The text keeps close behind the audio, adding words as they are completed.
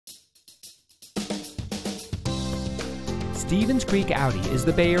Stevens Creek Audi is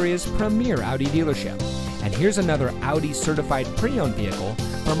the Bay Area's premier Audi dealership. And here's another Audi certified pre-owned vehicle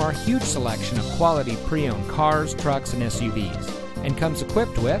from our huge selection of quality pre-owned cars, trucks, and SUVs. And comes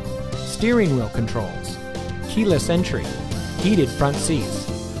equipped with steering wheel controls, keyless entry, heated front seats,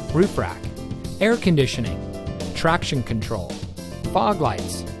 roof rack, air conditioning, traction control, fog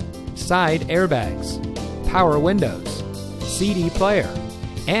lights, side airbags, power windows, CD player,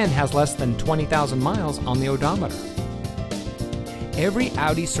 and has less than 20,000 miles on the odometer. Every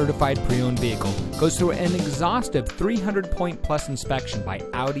Audi certified pre-owned vehicle goes through an exhaustive 300-point plus inspection by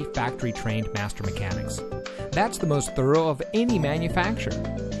Audi factory-trained master mechanics. That's the most thorough of any manufacturer.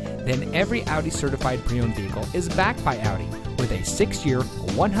 Then every Audi certified pre-owned vehicle is backed by Audi with a 6-year,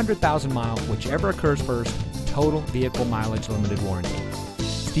 100,000-mile, whichever occurs first, total vehicle mileage limited warranty.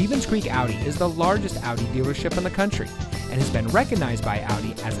 Stevens Creek Audi is the largest Audi dealership in the country and has been recognized by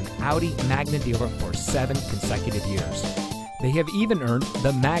Audi as an Audi Magna dealer for 7 consecutive years. They have even earned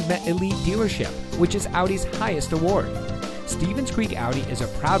the Magna Elite Dealership, which is Audi's highest award. Stevens Creek Audi is a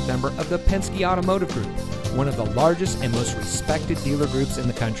proud member of the Penske Automotive Group, one of the largest and most respected dealer groups in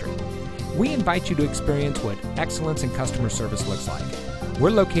the country. We invite you to experience what excellence in customer service looks like. We're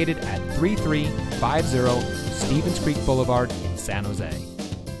located at 3350 Stevens Creek Boulevard in San Jose.